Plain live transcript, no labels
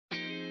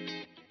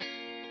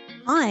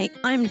Hi,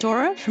 I'm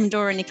Dora from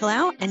Dora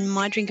Nicolau, and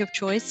my drink of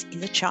choice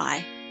is a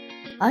chai.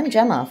 I'm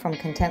Gemma from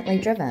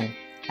Contently Driven,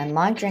 and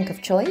my drink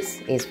of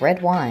choice is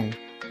red wine.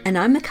 And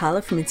I'm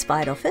Mikala from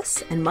Inspired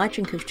Office, and my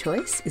drink of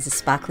choice is a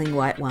sparkling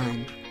white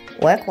wine.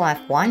 Work-life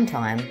wine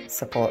time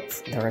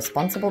supports the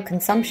responsible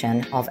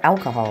consumption of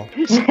alcohol.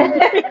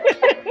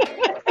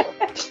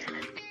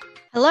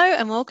 Hello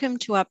and welcome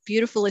to our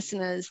beautiful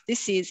listeners.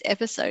 This is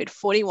episode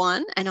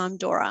 41 and I'm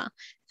Dora,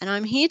 and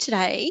I'm here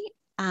today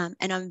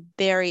and I'm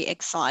very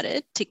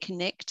excited to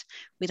connect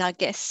with our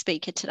guest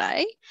speaker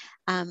today,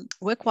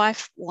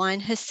 Work-Wife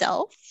Wine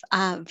herself,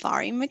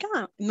 Vari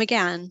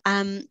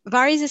McGann.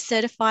 Vari is a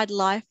certified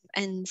life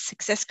and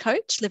success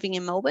coach living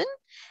in Melbourne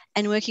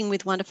and working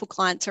with wonderful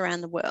clients around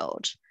the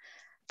world.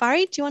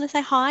 Vari, do you want to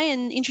say hi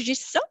and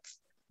introduce yourself?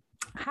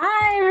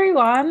 Hi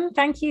everyone.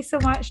 Thank you so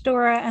much,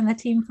 Dora and the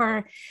team,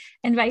 for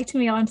inviting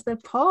me onto the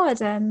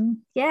pod. And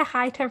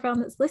hi to everyone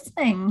that's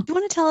listening. Do you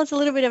want to tell us a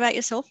little bit about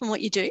yourself and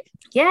what you do?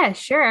 Yeah,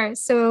 sure.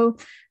 So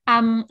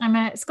I'm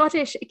a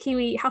Scottish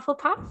Kiwi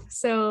Hufflepuff.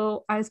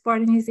 So I was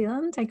born in New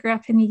Zealand. I grew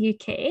up in the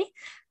UK.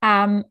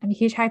 I'm a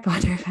huge Harry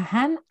Potter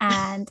fan,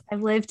 and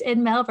I've lived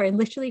in Melbourne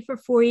literally for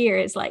 4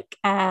 years,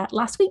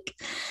 last week.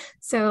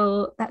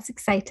 So that's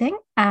exciting.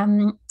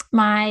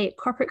 My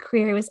corporate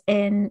career was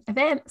in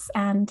events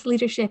and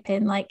leadership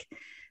in an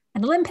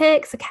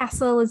Olympics, a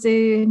castle, a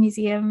zoo, a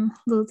museum,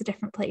 loads of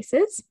different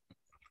places.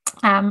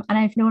 And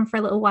I've known for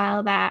a little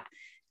while that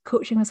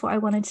coaching was what I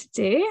wanted to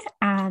do,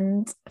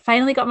 and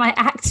finally got my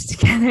act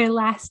together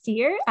last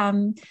year.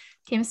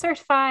 Became a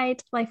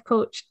certified life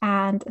coach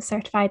and a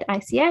certified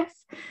ICF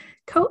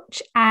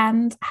coach,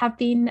 and have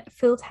been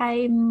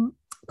full-time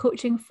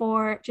coaching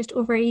for just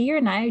over a year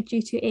now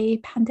due to a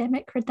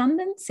pandemic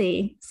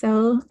redundancy.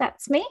 So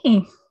that's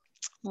me.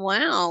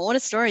 Wow, what a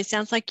story.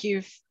 Sounds like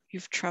you've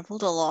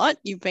traveled a lot,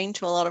 you've been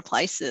to a lot of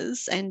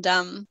places, and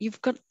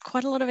you've got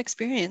quite a lot of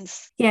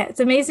experience. Yeah,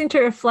 it's amazing to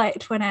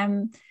reflect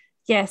when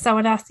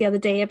someone asked the other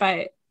day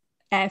about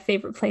a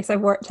favorite place I've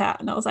worked at,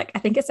 and I was like, I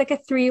think it's like a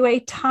 3-way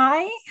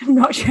tie. I'm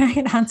not sure I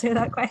can answer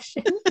that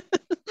question.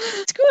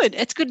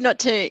 It's good not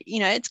to,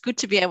 it's good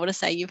to be able to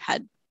say you've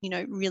had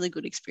really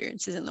good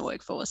experiences in the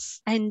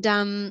workforce. And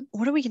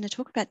what are we going to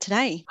talk about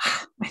today?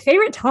 My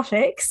favorite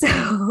topic.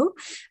 So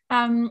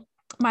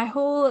my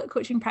whole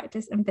coaching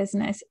practice and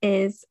business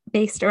is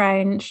based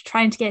around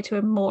trying to get to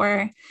a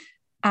more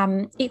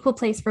equal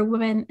place for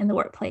women in the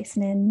workplace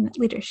and in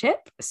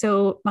leadership.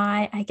 So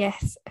my,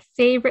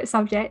 favorite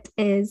subject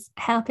is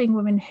helping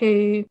women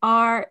who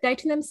are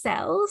doubting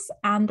themselves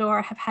and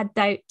or have had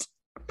doubt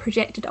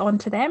projected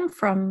onto them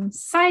from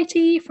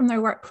society, from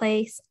their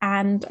workplace,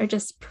 and are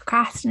just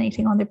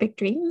procrastinating on their big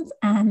dreams.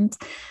 And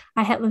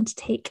I help them to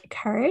take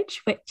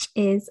courage, which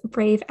is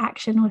brave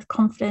action with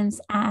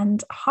confidence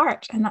and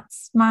heart. And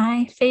that's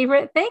my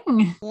favorite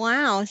thing.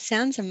 Wow,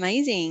 sounds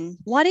amazing.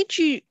 Why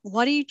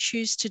do you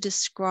choose to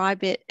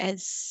describe it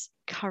as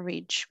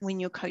courage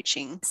when you're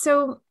coaching?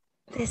 So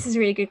this is a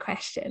really good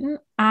question.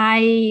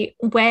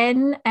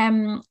 When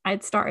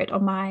I'd started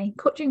on my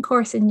coaching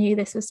course and knew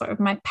this was sort of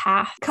my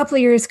path a couple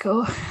of years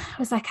ago, I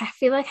was like, I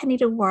feel like I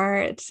need a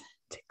word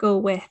to go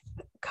with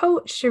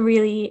coach to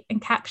really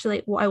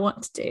encapsulate what I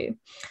want to do.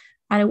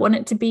 And I want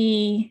it to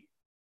be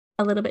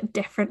a little bit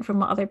different from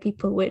what other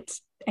people would,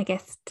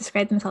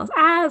 describe themselves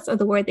as, or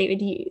the word they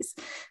would use.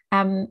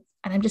 And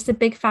I'm just a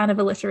big fan of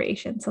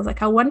alliteration. So I was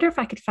like, I wonder if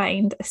I could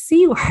find a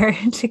C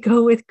word to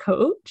go with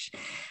coach.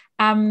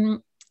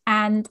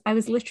 And I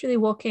was literally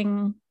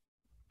walking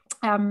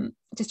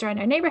just around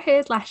our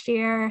neighborhood last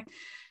year,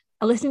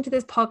 listening to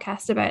this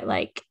podcast about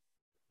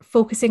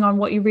focusing on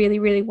what you really,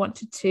 really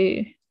wanted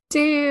to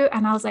do.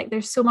 And I was like,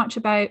 there's so much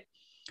about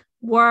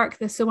work,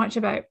 there's so much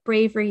about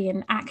bravery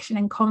and action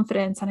and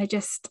confidence. And I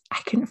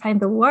couldn't find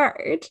the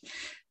word.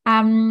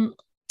 And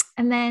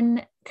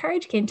then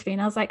courage came to me,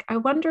 and I was like, I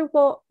wonder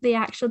what the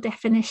actual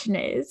definition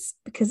is,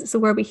 because it's a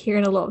word we hear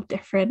in a lot of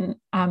different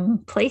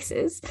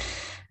places.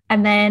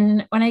 And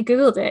then when I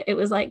Googled it, it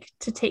was like,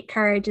 to take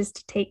courage is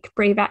to take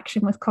brave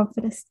action with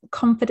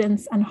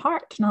confidence and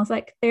heart. And I was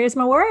like, there's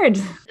my word.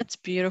 That's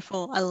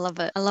beautiful. I love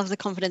it. I love the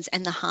confidence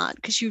and the heart,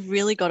 because it's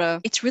really got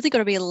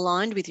to be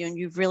aligned with you, and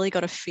you've really got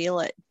to feel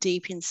it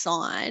deep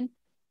inside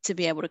to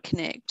be able to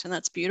connect. And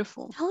that's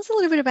beautiful. Tell us a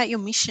little bit about your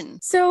mission.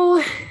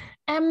 So,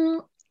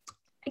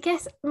 I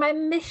guess my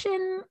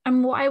mission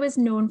and what I was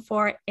known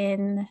for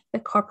in the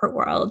corporate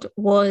world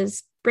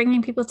was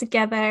bringing people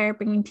together,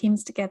 bringing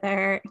teams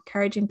together,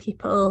 encouraging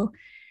people,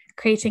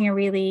 creating a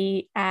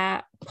really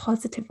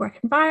positive work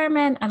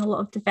environment and a lot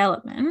of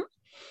development.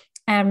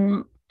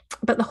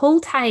 But the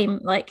whole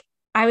time,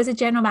 I was a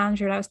general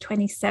manager and I was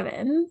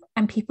 27,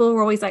 and people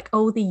were always like,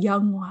 oh, the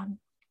young one.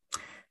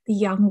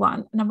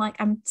 And I'm like,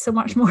 I'm so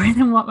much more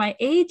than what my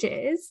age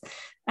is.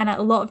 And at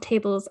a lot of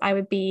tables, I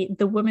would be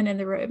the woman in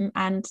the room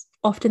and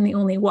often the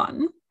only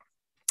one.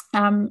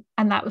 And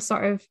that was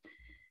sort of,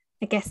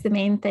 the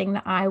main thing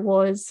that I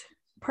was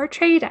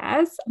portrayed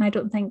as. And I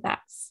don't think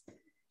that's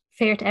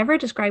fair to ever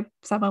describe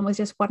someone with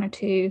just one or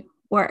two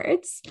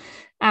words.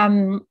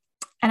 And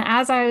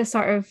as I was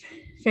sort of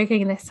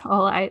figuring this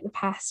all out the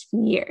past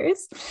few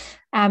years.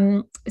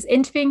 I was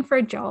interviewing for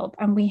a job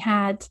and we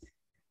had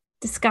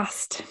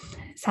discussed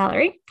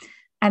salary.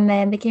 And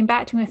then they came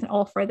back to me with an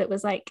offer that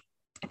was like,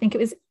 I think it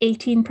was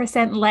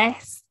 18%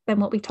 less than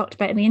what we talked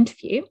about in the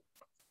interview.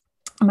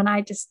 And when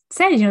I just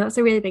said, you know, that's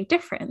a really big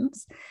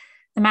difference,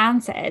 the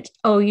man said,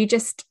 oh,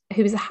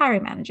 who was a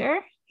hiring manager,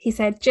 he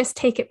said, just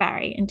take it,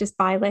 Barry, and just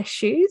buy less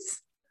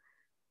shoes.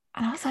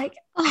 And I was like,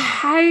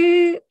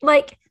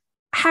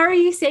 how are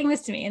you saying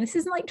this to me? And this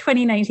isn't like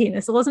 2019.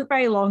 This wasn't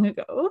very long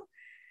ago.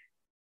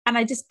 And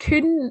I just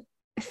couldn't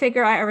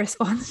figure out a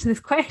response to this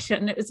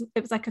question. It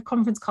was like a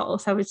conference call.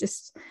 So I was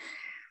just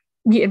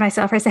muting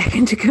myself for a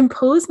second to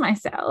compose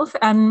myself.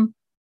 And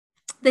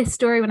this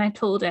story, when I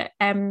told it,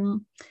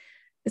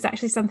 was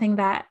actually something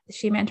that the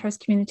She Mentors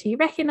community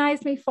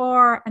recognized me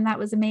for. And that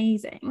was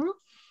amazing.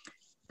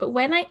 But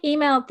when I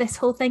emailed this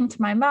whole thing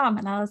to my mum,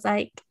 and I was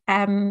like,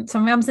 so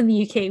my mum's in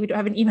the UK, we don't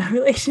have an email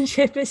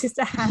relationship, it's just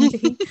a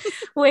handy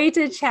way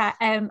to chat.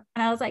 And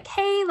I was like,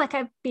 hey, like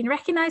I've been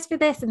recognized for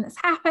this and this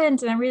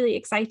happened and I'm really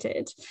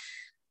excited.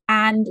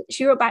 And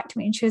she wrote back to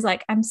me and she was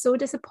like, I'm so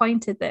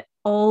disappointed that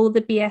all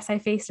the BS I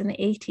faced in the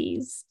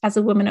 80s as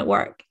a woman at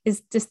work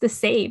is just the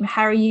same.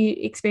 How are you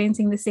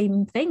experiencing the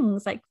same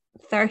things like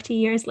 30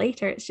 years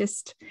later?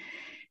 It's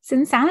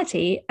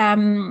insanity.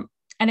 And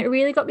it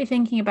really got me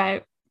thinking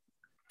about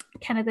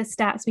kind of the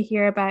stats we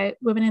hear about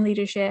women in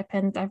leadership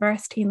and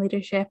diversity in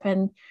leadership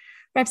and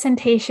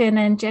representation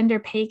and gender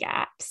pay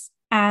gaps.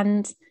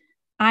 And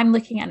I'm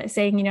looking at it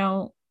saying, you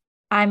know,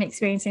 I'm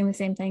experiencing the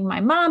same thing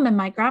my mum and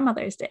my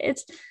grandmothers did.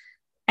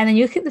 And then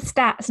you look at the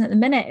stats, and at the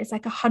minute, it's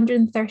like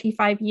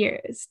 135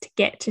 years to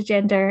get to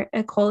gender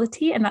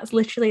equality. And that's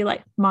literally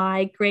like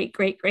my great,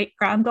 great, great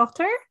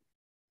granddaughter.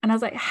 And I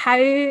was like,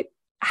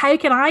 how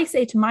can I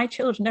say to my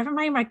children, never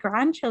mind my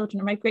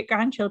grandchildren or my great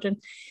grandchildren,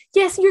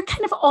 yes, you're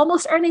kind of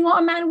almost earning what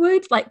a man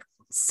would, like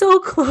so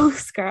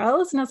close,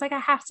 girls. And I was like, I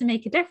have to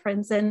make a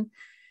difference and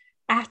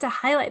I have to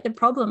highlight the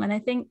problem. And I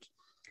think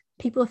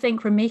people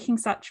think we're making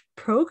such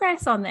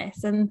progress on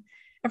this. And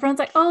everyone's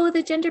like, oh,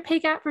 the gender pay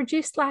gap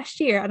reduced last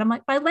year. And I'm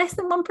like, by less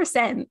than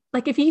 1%.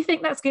 Like, if you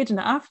think that's good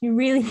enough, you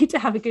really need to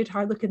have a good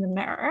hard look in the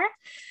mirror.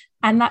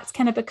 And that's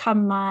kind of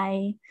become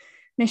my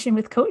mission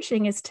with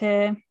coaching, is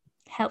to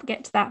help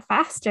get to that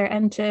faster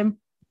and to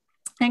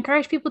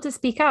encourage people to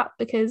speak up,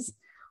 because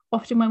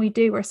often when we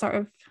do, we're sort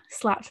of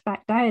slapped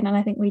back down, and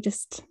I think we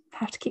just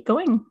have to keep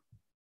going.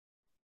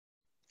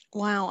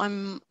 Wow,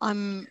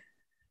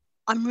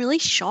 I'm really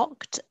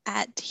shocked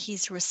at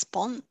his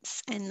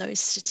response and those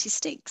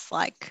statistics.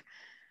 Like,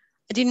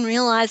 I didn't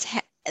realize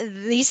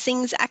these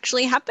things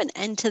actually happen,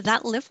 and to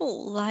that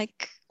level.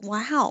 Like,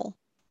 wow.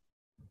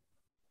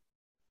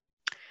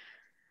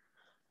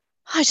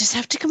 I just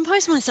have to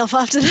compose myself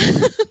after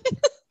that.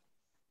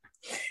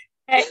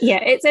 Yeah,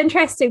 it's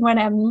interesting when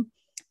I'm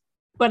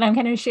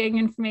kind of sharing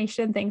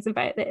information and things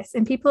about this,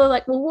 and people are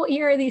like, well, what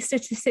year are these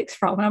statistics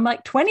from? And I'm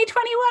like,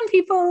 2021,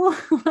 people.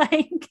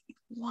 Like,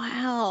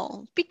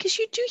 wow. Because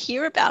you do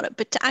hear about it,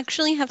 but to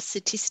actually have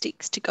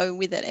statistics to go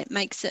with it, it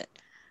makes it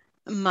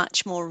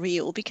much more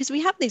real, because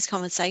we have these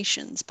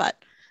conversations,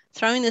 but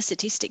throwing the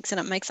statistics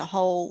and it makes a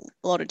whole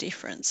lot of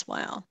difference.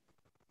 Wow.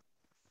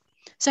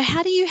 So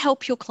how do you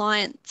help your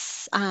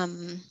clients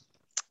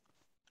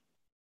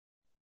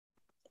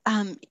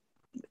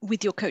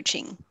with your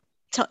coaching?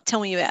 Tell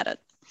me about it.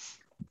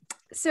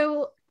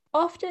 So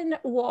often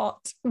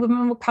what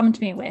women will come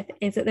to me with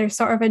is that there's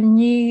sort of a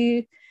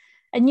new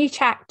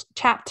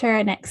chapter,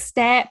 a next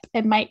step.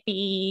 It might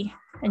be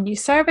a new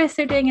service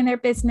they're doing in their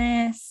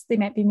business. They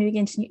might be moving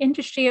into a new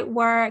industry at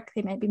work.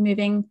 They might be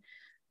moving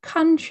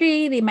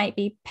country. They might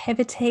be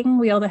pivoting.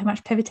 We all know how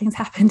much pivoting's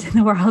happened in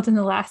the world in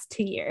the last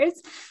 2 years.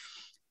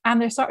 And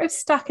they're sort of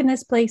stuck in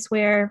this place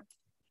where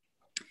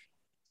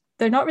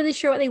they're not really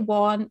sure what they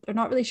want. They're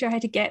not really sure how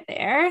to get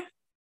there.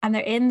 And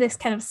they're in this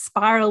kind of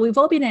spiral we've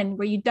all been in,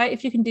 where you doubt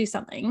if you can do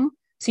something.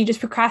 So you just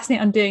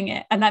procrastinate on doing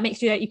it. And that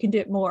makes you doubt you can do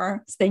it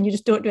more. So then you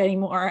just don't do it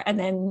anymore. And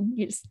then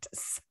you just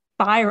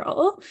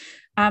spiral.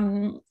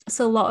 So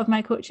a lot of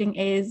my coaching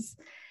is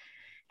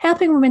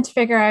helping women to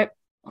figure out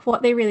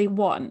what they really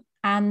want.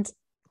 And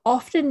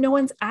often no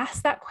one's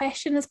asked that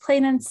question as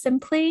plain and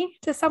simply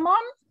to someone.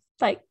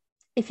 Like,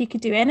 if you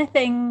could do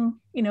anything,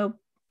 you know,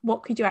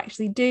 what could you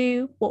actually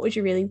do? What would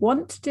you really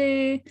want to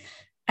do?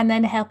 And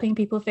then helping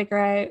people figure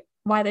out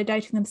why they're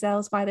doubting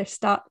themselves, why they're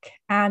stuck.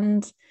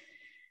 And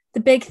the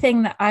big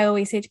thing that I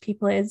always say to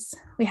people is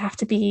we have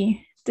to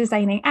be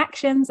designing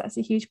actions. That's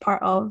a huge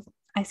part of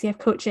ICF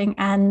coaching,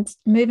 and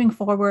moving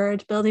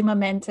forward, building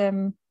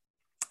momentum,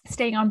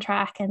 staying on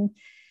track and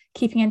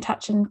keeping in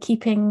touch and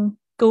keeping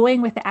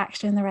going with the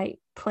action in the right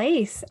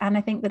place. And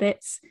I think that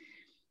it's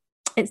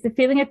the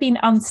feeling of being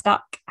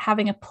unstuck,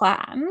 having a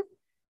plan,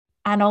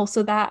 and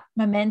also that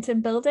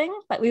momentum building.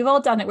 Like, we've all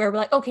done it where we're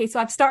like, okay, so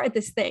I've started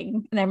this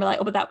thing, and then we're like,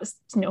 oh, but that was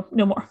no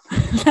more.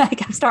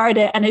 Like, I've started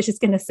it and it's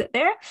just going to sit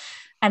there.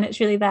 And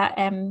it's really that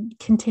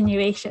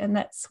continuation.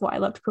 That's what I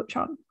love to coach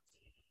on.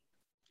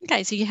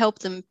 Okay, so you help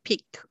them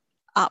pick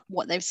up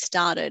what they've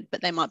started,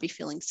 but they might be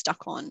feeling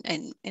stuck on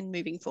and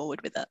moving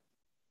forward with it.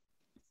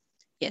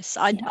 Yes,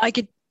 I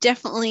could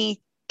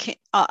definitely,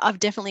 I've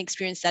definitely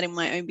experienced that in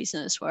my own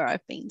business where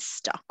I've been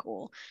stuck,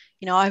 or,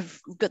 you know,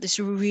 I've got this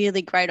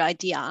really great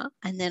idea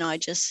and then I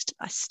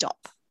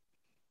stop.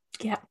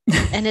 Yeah.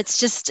 And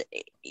it's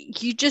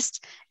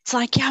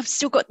like, yeah, I've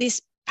still got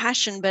this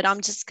passion, but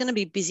I'm just going to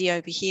be busy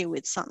over here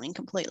with something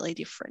completely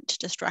different to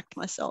distract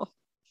myself.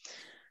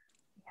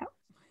 Yeah.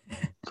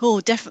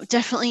 Cool.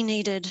 Definitely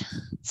needed.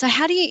 So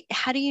how do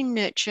you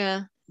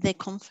nurture their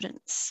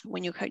confidence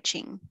when you're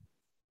coaching?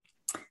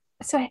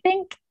 So I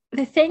think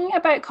the thing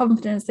about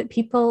confidence that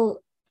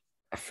people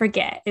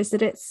forget is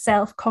that it's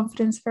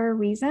self-confidence for a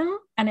reason,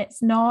 and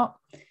it's not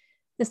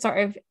the sort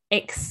of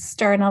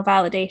external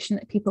validation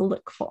that people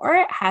look for.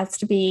 It has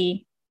to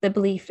be the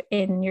belief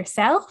in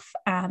yourself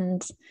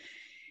and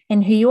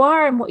in who you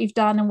are and what you've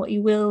done and what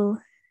you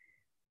will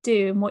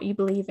do and what you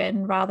believe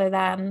in, rather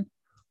than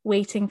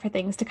waiting for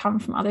things to come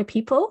from other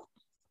people.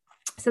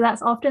 So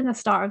that's often the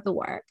start of the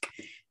work.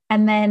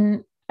 And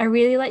then I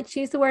really like to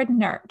use the word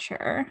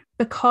nurture,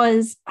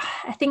 because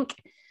I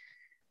think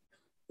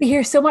we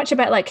hear so much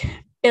about like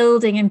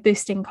building and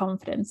boosting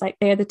confidence. Like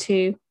they're the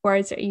two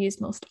words that are used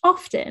most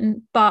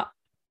often. But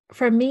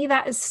for me,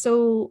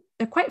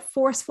 they're quite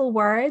forceful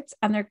words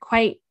and they're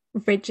quite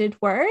rigid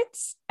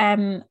words.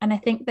 And I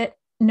think that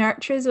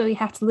nurture is where we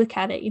have to look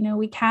at it. You know,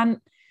 we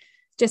can't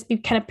just be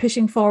kind of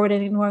pushing forward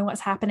and ignoring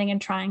what's happening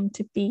and trying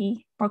to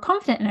be more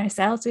confident in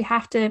ourselves. We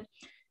have to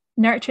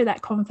nurture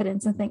that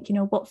confidence and think, you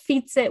know, what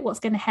feeds it, what's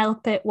going to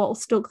help it, what will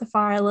stoke the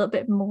fire a little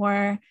bit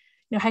more,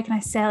 you know, how can I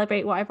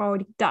celebrate what I've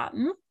already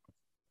done?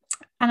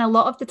 And a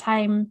lot of the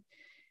time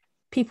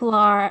people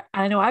are,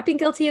 I know I've been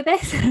guilty of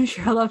this, and I'm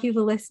sure a lot of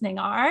people listening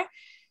are,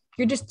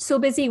 you're just so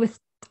busy with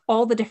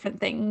all the different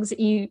things that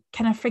you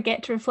kind of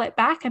forget to reflect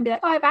back and be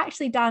like, oh, I've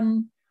actually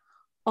done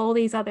all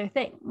these other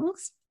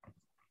things.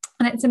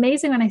 And it's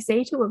amazing when I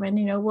say to women,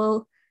 you know,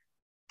 well,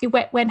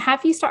 when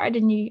have you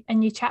started a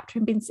new chapter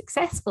and been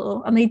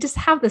successful? And they just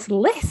have this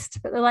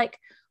list, but they're like,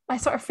 I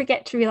sort of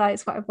forget to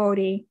realize what I've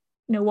already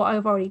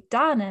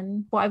done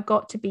and what I've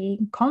got to be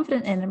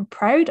confident in and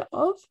proud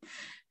of.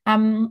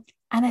 And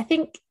I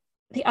think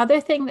the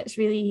other thing that's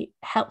really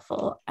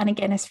helpful, and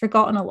again, is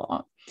forgotten a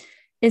lot,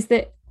 is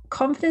that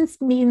confidence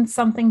means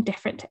something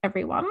different to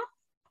everyone.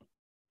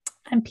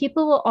 And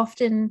people will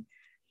often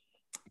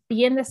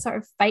be in this sort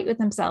of fight with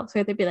themselves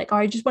where they'd be like, oh,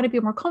 I just want to be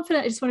more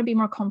confident. I just want to be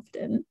more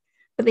confident.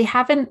 But they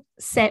haven't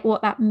set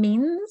what that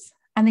means.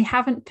 And they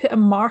haven't put a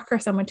marker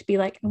somewhere to be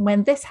like,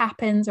 when this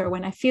happens or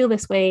when I feel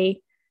this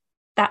way,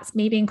 that's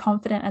me being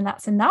confident and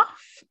that's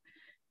enough.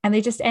 And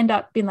they just end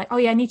up being like, oh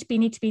yeah, I need to be.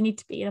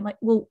 And I'm like,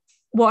 well,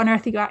 what on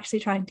earth are you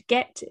actually trying to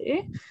get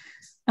to?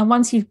 And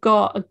once you've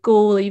got a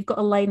goal or you've got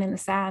a line in the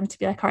sand to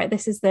be like, all right,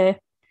 this is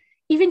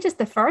even just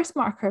the first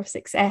marker of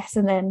success,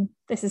 and then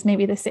this is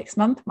maybe the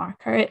 6-month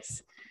marker,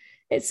 it's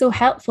so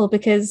helpful,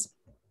 because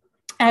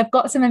I've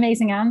got some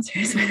amazing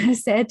answers when I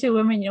said to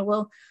women, you know,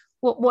 well,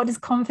 what does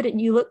confident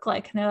you look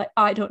like? And they're like,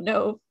 oh, I don't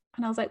know.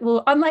 And I was like,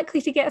 well,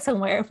 unlikely to get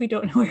somewhere if we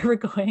don't know where we're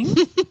going.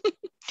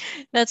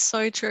 That's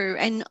so true.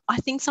 And I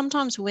think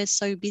sometimes we're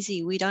so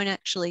busy, we don't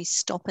actually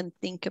stop and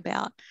think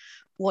about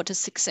what does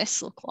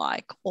success look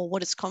like, or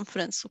what does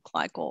confidence look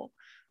like, or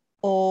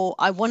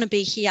I want to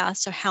be here,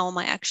 so how am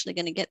I actually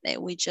going to get there?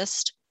 We're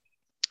just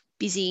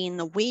busy in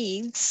the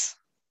weeds,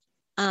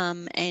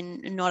 and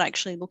not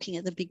actually looking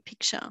at the big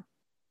picture.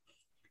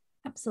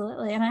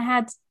 Absolutely. And I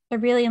had a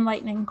really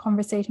enlightening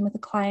conversation with a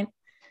client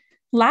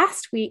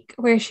last week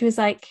where she was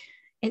like,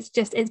 it's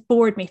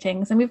board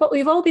meetings. And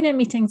we've all been in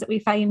meetings that we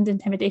find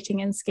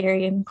intimidating and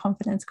scary and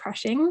confidence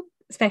crushing,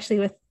 especially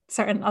with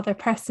certain other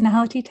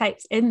personality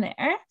types in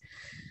there.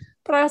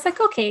 But I was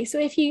like, okay, so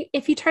if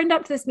you turned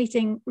up to this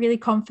meeting really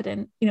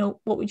confident, you know,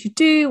 what would you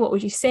do? What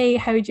would you say?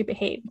 How would you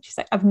behave? She's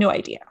like, I've no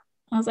idea.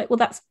 I was like, well,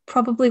 that's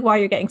probably why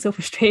you're getting so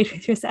frustrated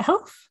with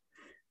yourself.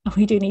 And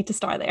we do need to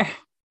start there.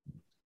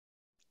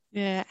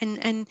 Yeah.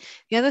 And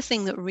the other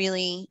thing that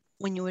really,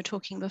 when you were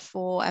talking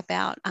before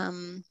about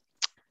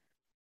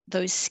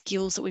those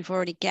skills that we've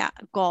already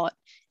got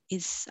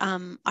is, I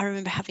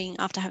remember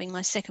after having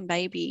my second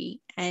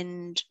baby,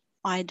 and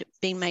I'd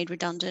been made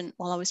redundant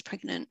while I was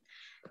pregnant,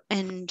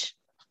 and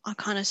I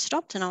kind of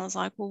stopped and I was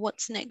like, well,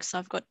 what's next?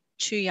 I've got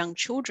 2 young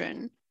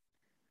children.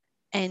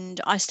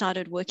 And I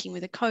started working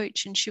with a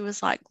coach, and she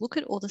was like, look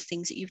at all the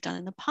things that you've done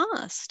in the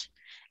past.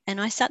 And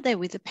I sat there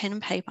with a pen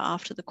and paper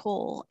after the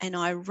call, and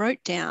I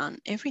wrote down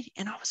everything.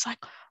 And I was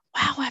like,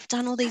 wow, I've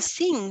done all these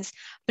things.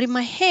 But in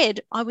my head,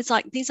 I was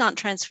like, these aren't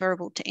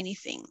transferable to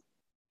anything.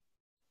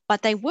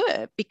 But they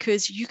were,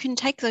 because you can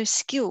take those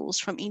skills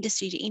from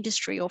industry to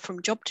industry or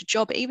from job to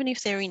job, even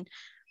if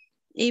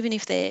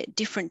they're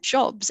different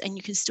jobs, and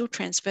you can still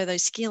transfer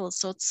those skills.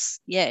 So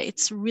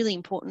it's really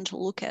important to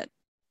look at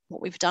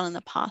what we've done in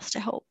the past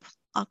to help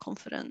our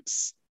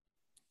confidence.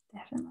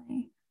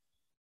 Definitely.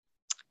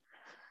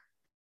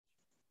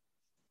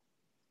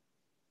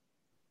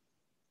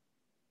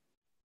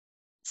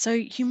 So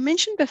you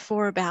mentioned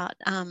before about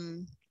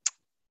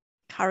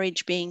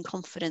courage being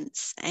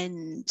confidence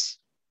and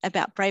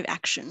about brave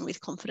action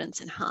with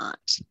confidence and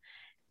heart.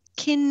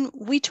 Can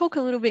we talk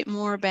a little bit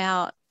more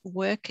about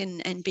work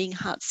and being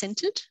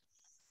heart-centered?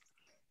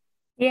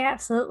 Yeah,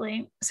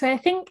 absolutely. So I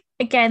think,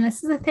 again,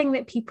 this is the thing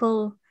that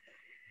people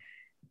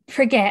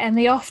forget, and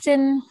they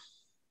often,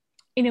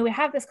 we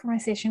have this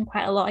conversation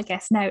quite a lot, I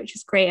guess, now, which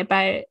is great,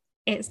 about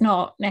it's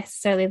not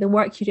necessarily the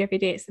work you do every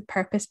day, it's the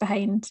purpose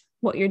behind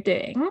what you're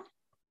doing.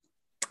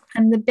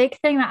 And the big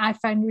thing that I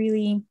found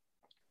really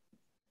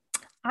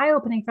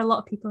eye-opening for a lot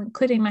of people,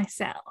 including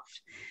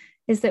myself,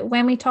 is that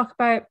when we talk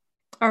about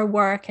our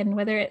work, and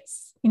whether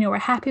it's, we're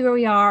happy where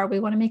we are, we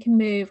want to make a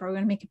move, or we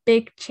want to make a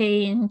big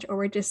change, or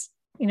we're just,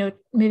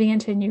 moving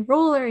into a new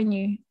role or a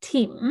new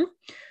team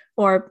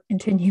or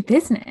into a new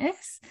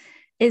business,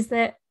 is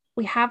that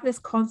we have this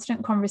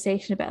constant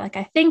conversation about like,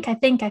 I think.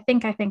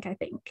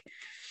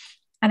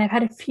 And I've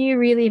had a few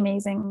really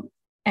amazing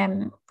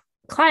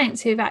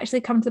clients who've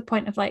actually come to the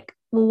point of like,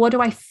 well, what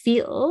do I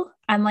feel?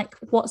 And like,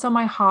 what's on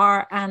my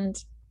heart? And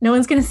no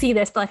one's going to see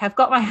this, but like, I've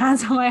got my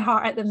hands on my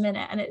heart at the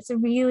minute. And it's a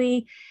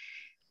really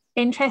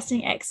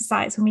interesting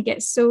exercise when we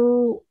get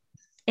so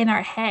in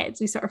our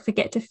heads, we sort of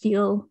forget to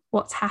feel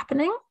what's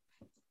happening.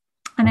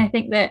 And I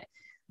think that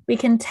we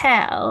can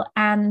tell,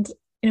 and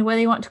whether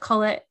you want to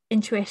call it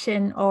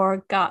intuition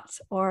or gut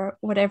or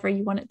whatever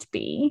you want it to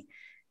be,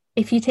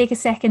 if you take a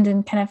second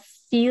and kind of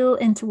feel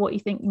into what you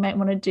think you might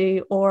want to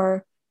do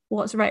or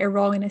what's right or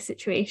wrong in a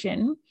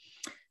situation,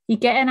 you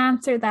get an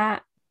answer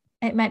that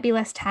it might be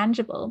less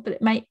tangible, but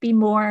it might be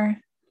more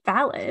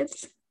valid.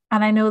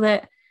 And I know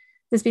that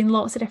there's been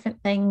lots of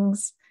different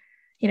things,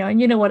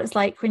 and you know what it's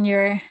like when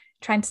you're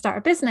trying to start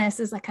a business.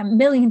 There's like a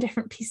million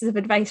different pieces of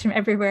advice from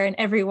everywhere and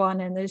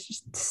everyone, and there's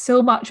just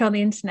so much on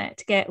the internet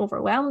to get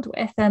overwhelmed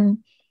with. And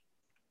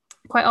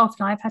quite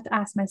often I've had to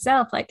ask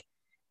myself, like,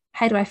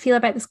 how do I feel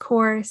about this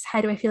course? How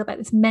do I feel about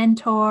this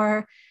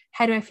mentor?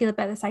 How do I feel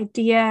about this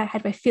idea? How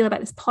do I feel about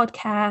this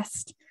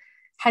podcast?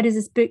 How does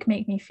this book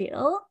make me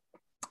feel?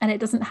 And it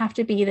doesn't have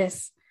to be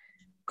this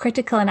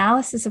critical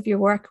analysis of your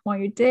work while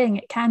you're doing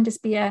it. It can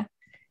just be a,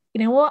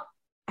 you know what?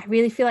 I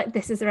really feel like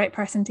this is the right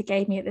person to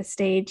guide me at this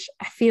stage.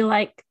 I feel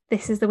like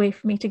this is the way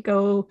for me to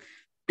go.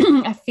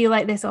 I feel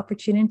like this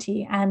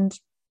opportunity, and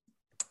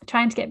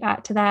trying to get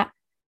back to that,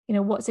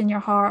 what's in your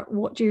heart?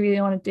 What do you really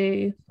want to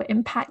do? What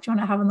impact do you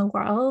want to have on the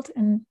world?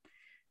 And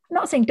I'm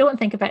not saying don't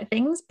think about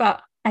things,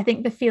 but I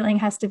think the feeling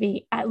has to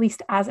be at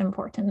least as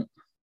important.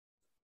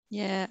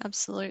 Yeah,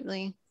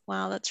 absolutely.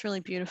 Wow, that's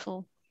really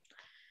beautiful.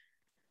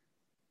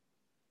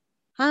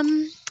 How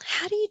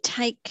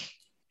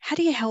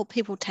do you help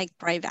people take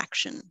brave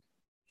action,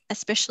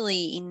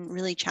 especially in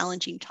really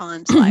challenging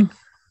times like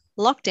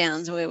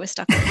lockdowns where we're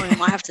stuck at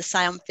home? I have to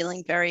say, I'm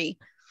feeling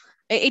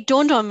it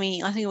dawned on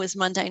me, I think it was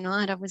Monday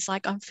night, I was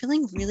like, I'm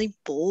feeling really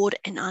bored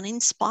and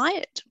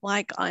uninspired.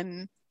 Like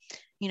I'm,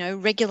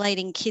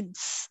 regulating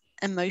kids'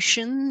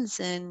 emotions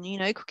and,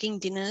 cooking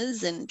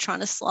dinners and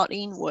trying to slot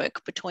in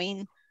work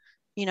between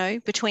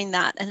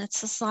that. And it's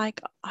just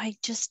like, I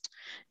just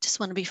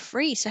want to be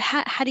free. So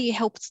how do you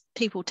help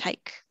people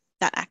take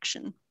that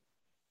action?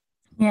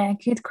 Yeah,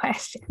 good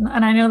question.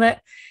 And I know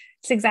that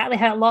it's exactly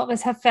how a lot of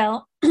us have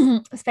felt,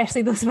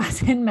 especially those of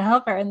us in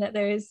Melbourne, that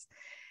there's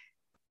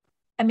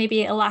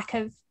maybe a lack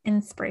of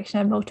inspiration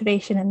and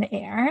motivation in the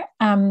air.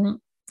 And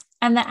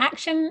the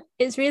action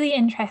is really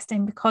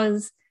interesting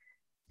because,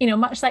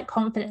 much like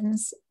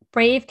confidence,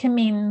 brave can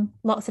mean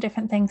lots of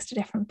different things to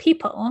different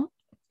people.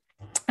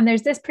 And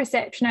there's this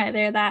perception out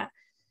there that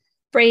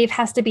brave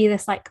has to be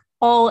this like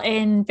all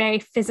in, very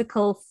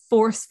physical,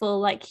 forceful,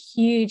 like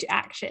huge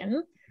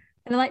action.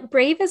 And like,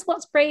 brave is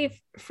what's brave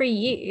for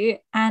you.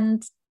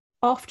 And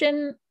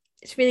often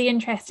it's really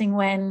interesting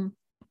when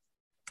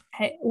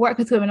I work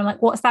with women, I'm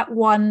like, what's that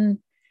one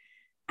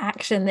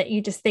action that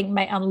you just think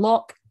might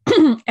unlock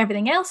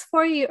everything else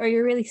for you, or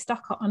you're really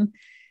stuck on?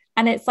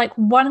 And it's like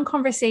one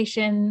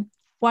conversation,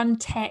 one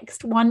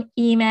text, one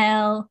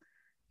email,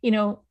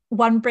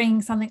 one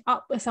bringing something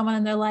up with someone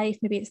in their life.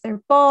 Maybe it's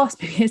their boss,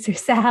 maybe it's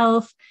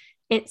yourself.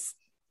 It's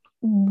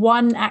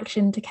one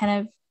action to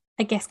kind of,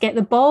 I guess, get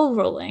the ball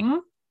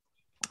rolling.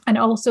 And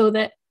also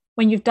that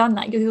when you've done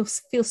that, you'll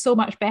feel so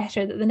much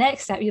better that the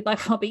next step you'd like,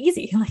 well, it'll be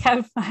easy. Like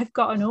I've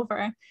gotten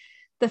over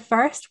the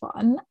first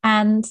one.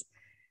 And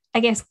I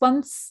guess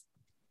once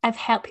I've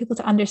helped people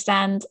to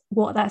understand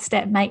what that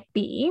step might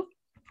be,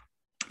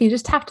 you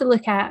just have to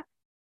look at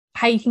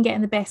how you can get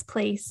in the best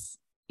place,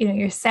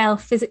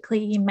 yourself,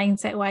 physically,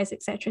 mindset wise,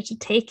 etc., to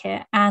take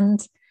it. And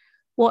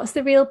what's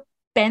the real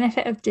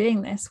benefit of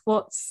doing this?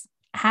 What's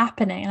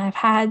happening? And I've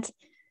had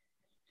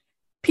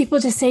people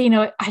just say,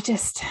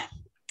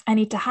 I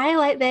need to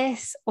highlight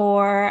this,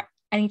 or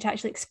I need to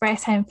actually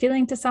express how I'm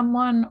feeling to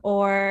someone,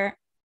 or,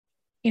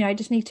 I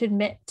just need to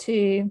admit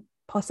to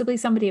possibly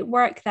somebody at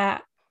work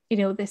that,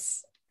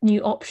 this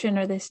new option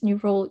or this new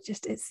role,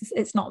 just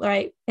it's not the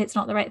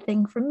right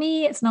thing for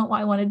me. It's not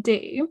what I want to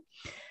do.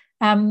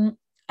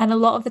 And a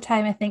lot of the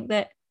time I think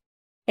that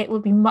it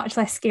will be much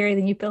less scary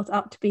than you built it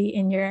up to be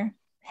in your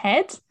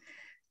head.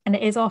 And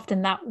it is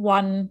often that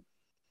one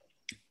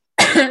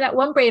that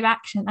one brave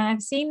action. And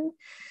I've seen,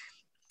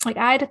 like,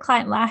 I had a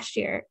client last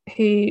year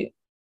who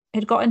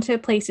had got into a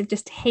place of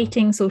just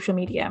hating social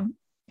media,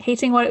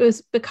 hating what it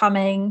was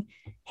becoming,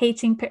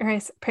 hating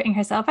putting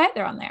herself out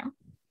there on there.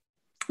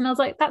 And I was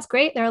like, that's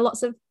great. There are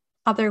lots of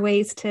other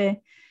ways to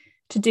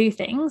do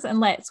things, and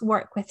let's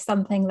work with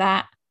something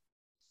that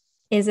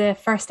is a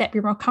first step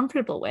you're more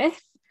comfortable with.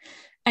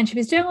 And she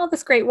was doing all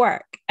this great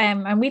work,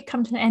 and we'd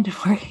come to the end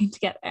of working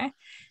together.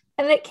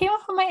 And it came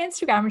up on my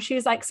Instagram, and she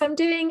was like, so I'm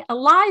doing a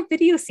live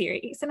video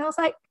series. And I was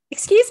like,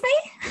 excuse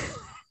me?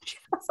 She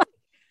was like,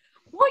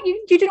 what?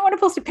 You didn't want to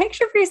post a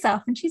picture for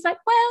yourself? And she's like,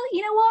 well,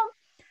 you know what?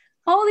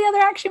 All the other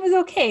action was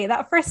okay.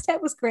 That first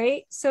step was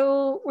great.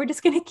 So we're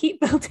just going to keep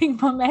building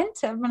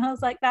momentum. And I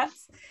was like,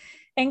 that's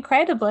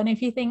incredible. And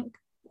if you think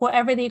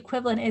whatever the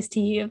equivalent is to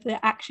you of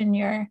the action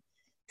you're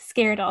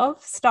scared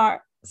of,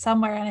 start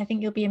somewhere. And I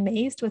think you'll be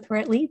amazed with where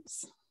it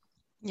leads.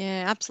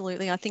 Yeah,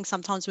 absolutely. I think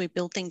sometimes we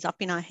build things up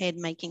in our head,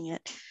 making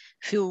it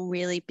feel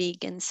really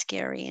big and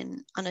scary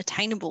and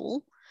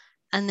unattainable.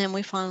 And then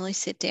we finally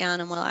sit down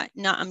and we're like,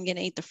 no, I'm going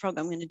to eat the frog.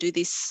 I'm going to do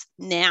this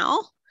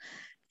now.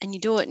 And you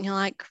do it and you're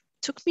like,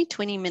 took me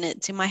 20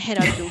 minutes. In my head,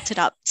 I built it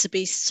up to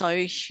be so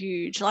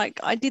huge. Like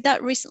I did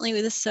that recently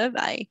with a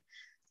survey.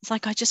 It's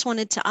like I just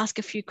wanted to ask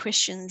a few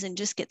questions and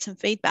just get some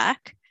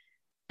feedback.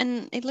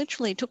 And it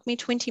literally took me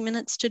 20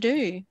 minutes to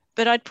do.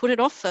 But I'd put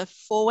it off for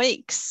 4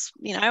 weeks.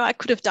 You know, I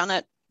could have done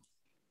it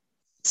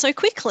so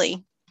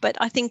quickly. But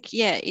I think,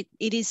 yeah, it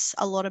is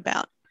a lot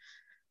about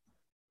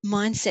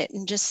mindset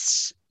and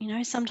just, you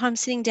know, sometimes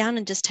sitting down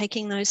and just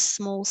taking those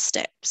small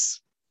steps.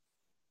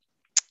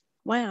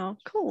 Wow,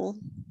 cool.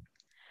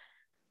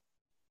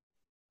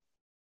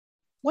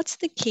 What's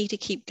the key to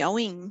keep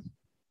going?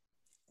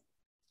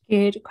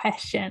 Good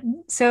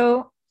question.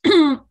 So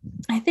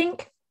I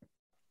think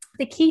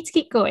the key to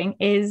keep going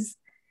is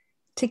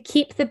to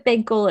keep the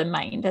big goal in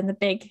mind and the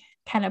big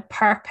kind of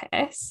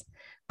purpose,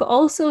 but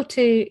also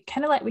to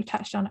kind of, like we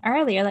touched on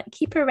earlier, like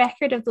keep a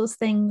record of those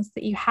things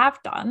that you have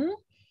done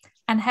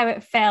and how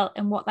it felt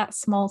and what that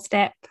small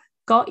step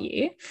got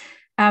you.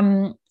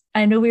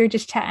 I know we were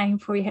just chatting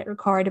before we hit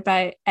record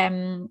about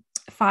Couch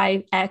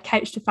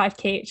to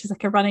 5K, which is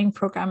like a running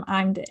program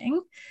I'm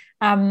doing.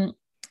 And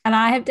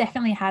I have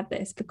definitely had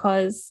this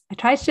because I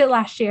tried to do it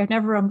last year. I've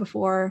never run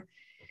before.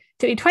 It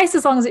took me twice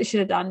as long as it should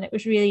have done. It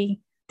was really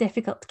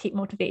difficult to keep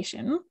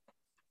motivation.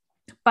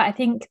 But I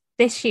think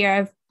this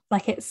year,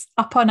 it's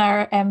up on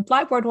our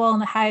blackboard wall in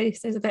the house.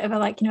 There's a bit of a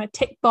a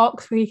tick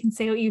box where you can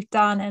say what you've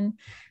done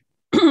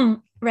and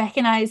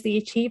recognize the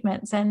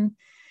achievements. And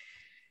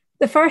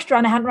the first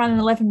run, I hadn't run in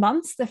 11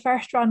 months. The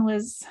first run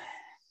was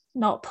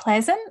not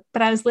pleasant,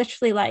 but I was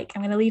literally like,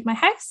 I'm going to leave my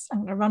house. I'm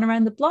going to run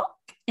around the block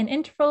in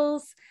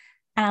intervals.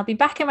 And I'll be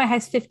back in my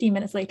house 15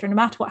 minutes later, no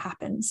matter what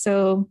happens.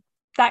 So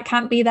that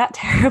can't be that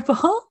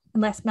terrible,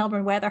 unless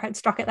Melbourne weather had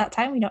struck at that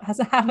time. We know it has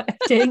a habit of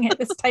doing it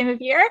this time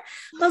of year.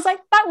 I was like,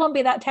 that won't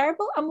be that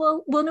terrible, and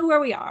we'll know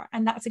where we are,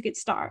 and that's a good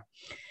start.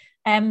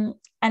 And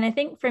I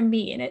think for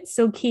me, and it's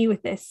so key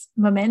with this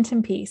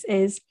momentum piece,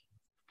 is,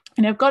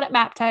 and I've got it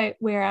mapped out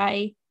where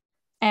I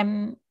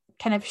kind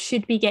of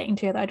should be getting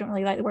to. I don't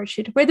really like the word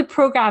should, where the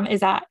program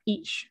is at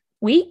each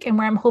week and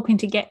where I'm hoping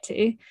to get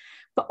to,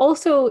 but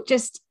also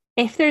just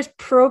if there's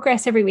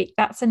progress every week,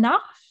 that's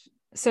enough.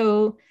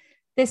 So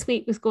this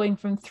week was going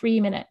from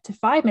 3-minute to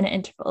 5-minute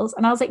intervals.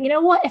 And I was like, you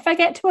know what, if I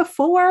get to a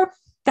 4,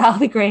 that'll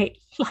be great.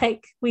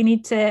 Like, we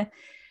need to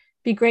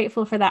be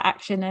grateful for that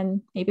action,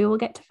 and maybe we'll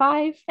get to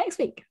 5 next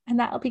week and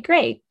that'll be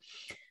great.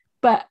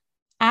 But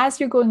as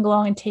you're going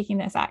along and taking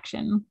this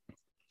action,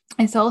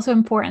 it's also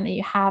important that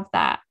you have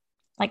that,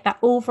 like that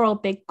overall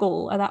big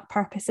goal or that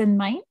purpose in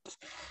mind.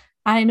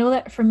 And I know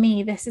that for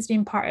me, this has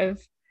been part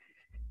of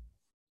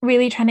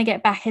really trying to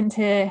get back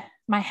into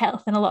my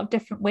health in a lot of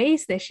different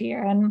ways this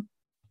year. And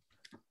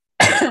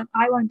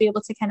I want to be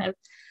able to kind of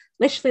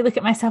literally look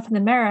at myself in the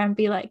mirror and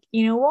be like,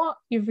 you know what,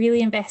 you've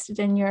really invested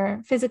in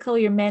your physical,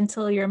 your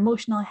mental, your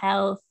emotional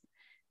health.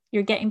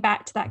 You're getting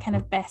back to that kind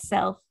of best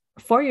self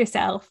for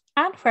yourself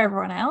and for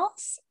everyone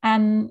else.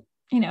 And,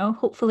 you know,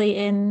 hopefully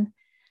in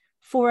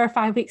 4 or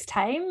 5 weeks'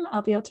 time,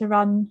 I'll be able to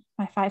run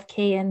my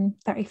 5K in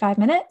 35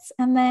 minutes,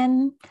 and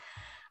then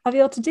I'll be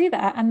able to do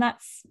that. And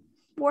that's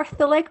worth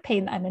the leg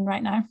pain that I'm in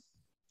right now.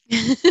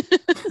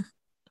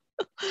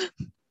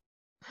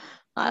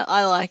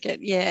 I like it.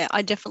 Yeah,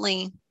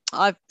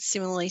 I've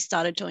similarly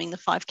started doing the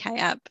 5K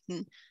app,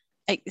 and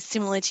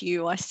similar to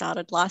you, I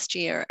started last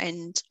year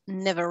and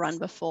never run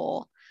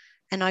before.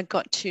 And I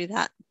got to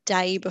that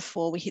day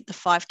before we hit the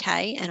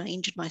 5K and I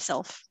injured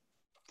myself.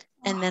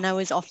 And then I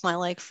was off my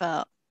leg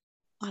for,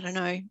 I don't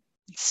know,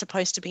 it's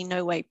supposed to be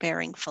no weight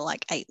bearing for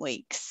like 8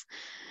 weeks.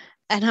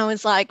 And I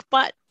was like,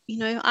 but, you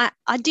know,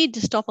 I did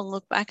stop and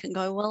look back and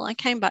go, well, I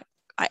came back.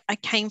 I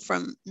came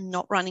from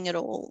not running at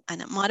all,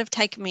 and it might have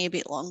taken me a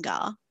bit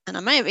longer and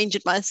I may have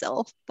injured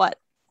myself, but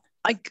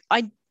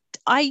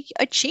I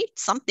achieved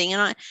something,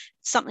 and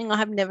something I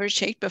have never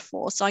achieved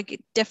before. So I could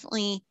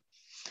definitely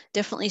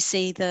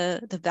see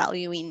the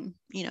value in,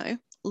 you know,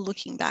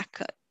 looking back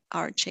at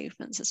our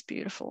achievements. It's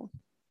beautiful.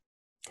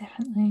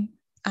 Definitely.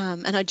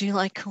 And I do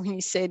like when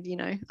you said,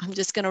 I'm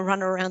just going to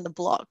run around the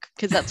block,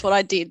 because that's what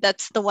I did.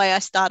 That's the way I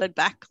started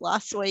back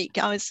last week.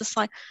 I was just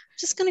like, I'm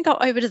just going to go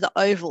over to the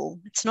oval.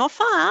 It's not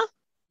far.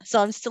 So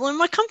I'm still in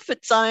my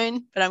comfort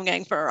zone, but I'm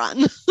going for a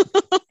run.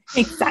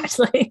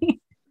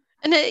 Exactly.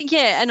 And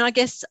and I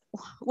guess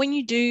when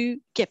you do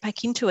get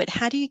back into it,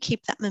 how do you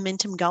keep that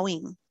momentum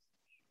going?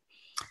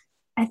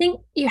 I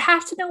think you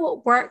have to know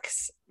what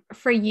works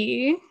for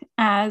you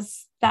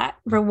as that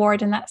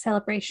reward and that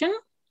celebration.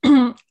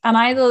 And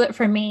I know that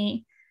for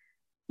me,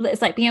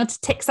 it's like being able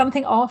to tick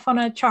something off on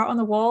a chart on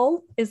the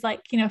wall is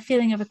like, a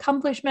feeling of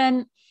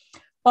accomplishment.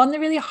 On the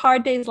really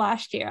hard days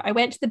last year, I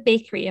went to the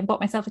bakery and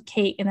bought myself a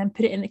cake and then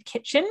put it in the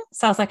kitchen.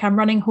 So I was like, I'm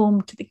running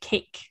home to the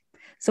cake.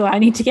 So I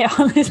need to get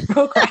on this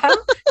program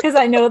because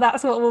I know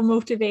that's what will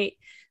motivate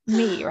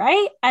me,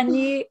 right? And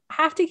you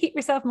have to keep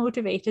yourself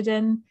motivated,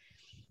 and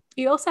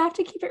you also have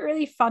to keep it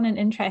really fun and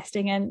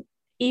interesting. And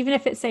even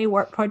if it's a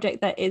work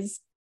project that is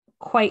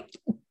quite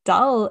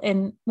dull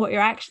in what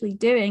you're actually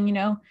doing,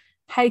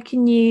 how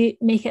can you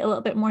make it a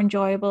little bit more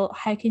enjoyable?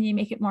 How can you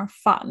make it more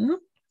fun?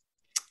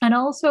 And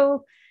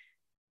also,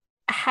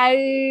 how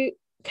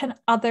can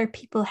other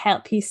people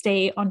help you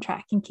stay on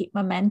track and keep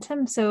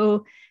momentum?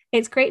 So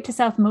it's great to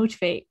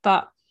self-motivate,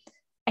 but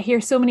I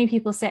hear so many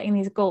people setting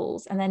these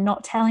goals and then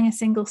not telling a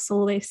single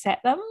soul they've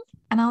set them.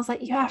 And I was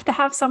like, you have to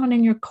have someone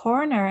in your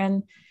corner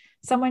and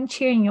someone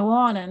cheering you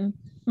on. And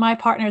my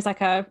partner is like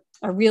a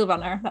real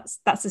runner.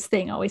 That's his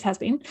thing, always has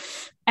been.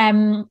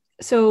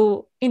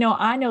 So,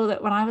 I know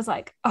that when I was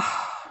like,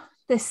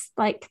 this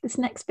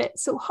next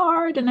bit's so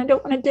hard and I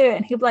don't want to do it.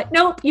 And he'll be like,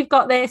 nope, you've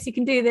got this, you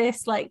can do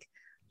this. Like,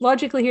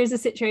 logically, here's the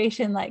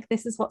situation, like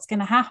this is what's going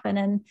to happen.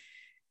 And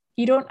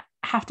you don't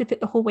have to put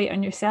the whole weight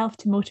on yourself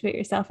to motivate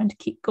yourself and to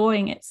keep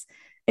going. It's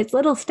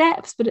little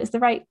steps, but it's the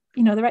right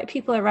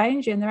people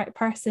around you and the right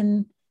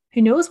person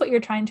who knows what you're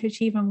trying to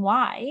achieve and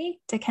why,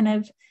 to kind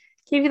of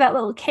give you that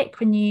little kick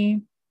when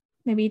you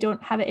maybe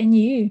don't have it in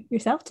you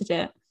yourself to do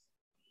it.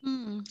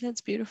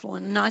 That's beautiful.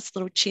 And a nice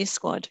little cheer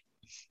squad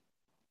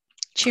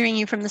cheering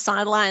you from the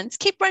sidelines.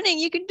 Keep running,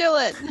 you can do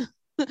it.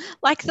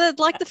 like the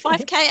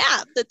 5K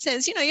app that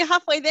says, you're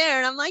halfway there.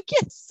 And I'm like,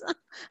 yes,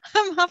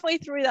 I'm halfway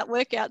through that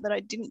workout that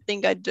I didn't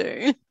think I'd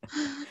do.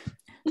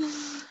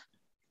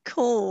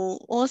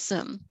 Cool.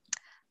 Awesome.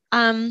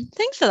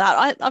 Thanks for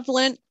that. I've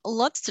learned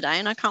lots today,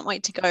 and I can't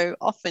wait to go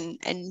off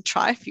and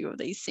try a few of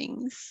these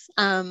things.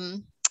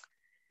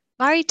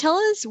 Mari, tell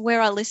us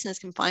where our listeners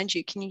can find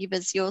you. Can you give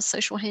us your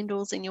social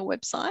handles and your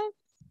website?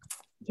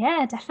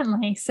 Yeah,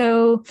 definitely.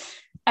 So,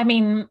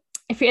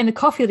 if you're in the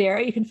Caulfield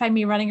area, you can find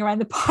me running around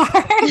the park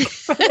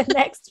for the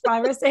next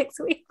 5 or 6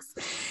 weeks.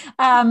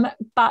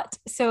 But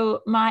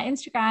so my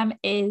Instagram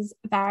is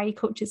Vary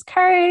Coaches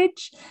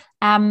Courage.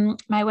 My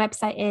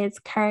website is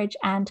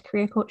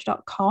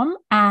courageandcareercoach.com,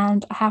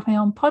 and I have my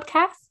own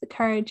podcast, the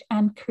Courage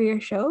and Career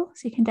Show.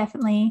 So you can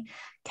definitely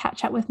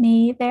catch up with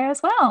me there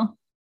as well.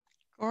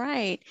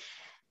 Great.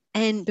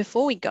 And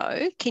before we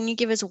go, can you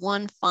give us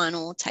one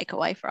final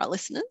takeaway for our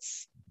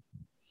listeners?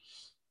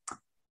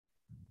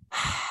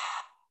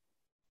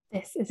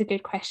 This is a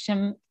good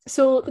question.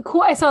 So the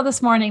quote I saw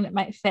this morning that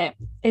might fit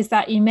is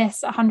that you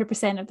miss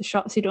 100% of the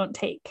shots you don't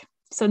take.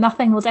 So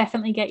nothing will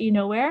definitely get you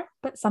nowhere,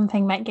 but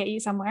something might get you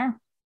somewhere.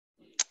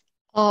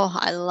 Oh,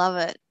 I love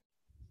it.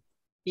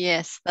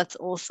 Yes, that's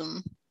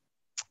awesome.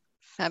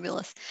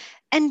 Fabulous.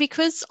 And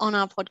because on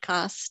our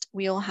podcast,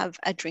 we all have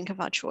a drink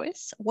of our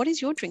choice, what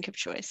is your drink of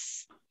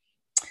choice?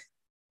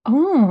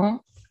 Oh,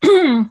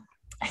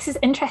 this is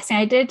interesting.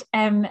 I did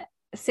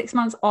 6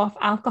 months off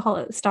alcohol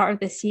at the start of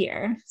this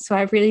year. So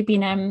I've really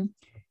been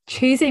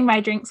choosing my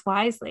drinks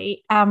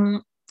wisely.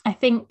 I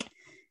think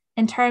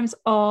in terms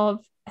of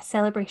a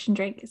celebration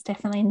drink, it's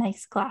definitely a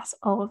nice glass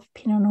of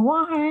Pinot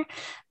Noir.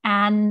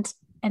 And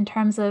in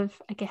terms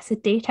of, I guess, a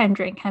daytime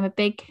drink, I'm a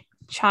big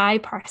chai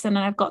person,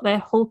 and I've got the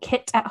whole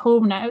kit at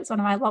home now. It's one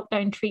of my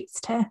lockdown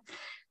treats to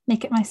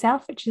make it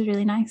myself, which is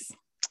really nice.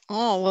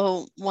 Oh,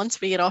 well,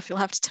 once we get off, you'll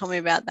have to tell me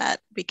about that,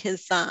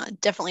 because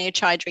definitely a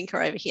chai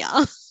drinker over here.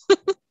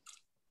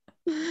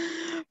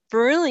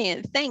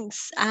 Brilliant.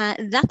 Thanks.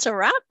 That's a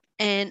wrap.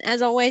 And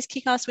as always,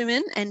 kick-ass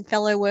women and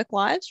fellow work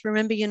wives,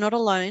 remember you're not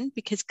alone,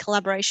 because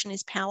collaboration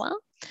is power.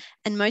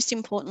 And most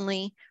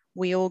importantly,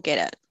 we all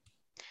get it.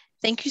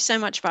 Thank you so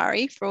much,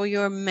 Vari, for all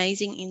your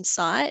amazing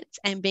insights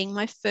and being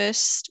my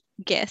first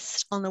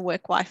guest on the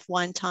Work Wife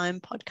Wine Time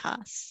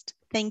podcast.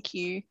 Thank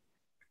you.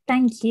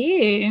 Thank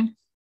you.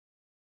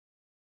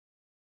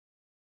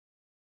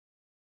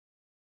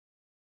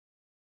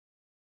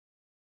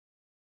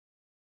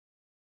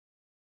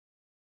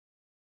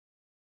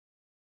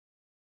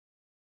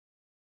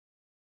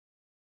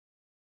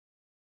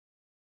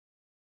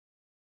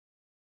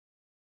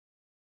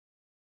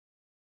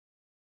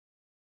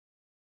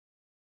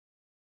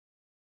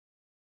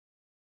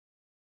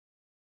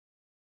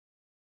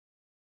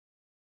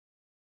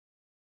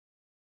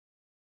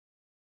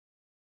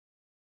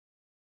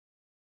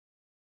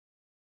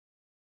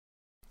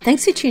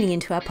 Thanks for tuning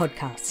into our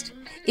podcast.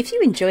 If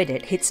you enjoyed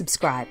it, hit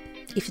subscribe.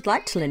 If you'd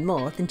like to learn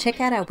more, then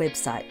check out our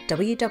website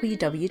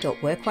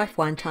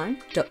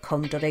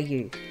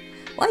www.workwifeonetime.com.au.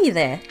 While you're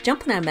there,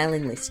 jump on our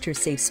mailing list to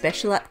receive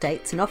special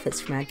updates and offers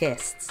from our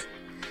guests.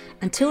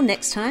 Until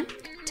next time,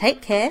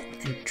 take care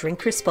and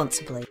drink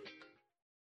responsibly.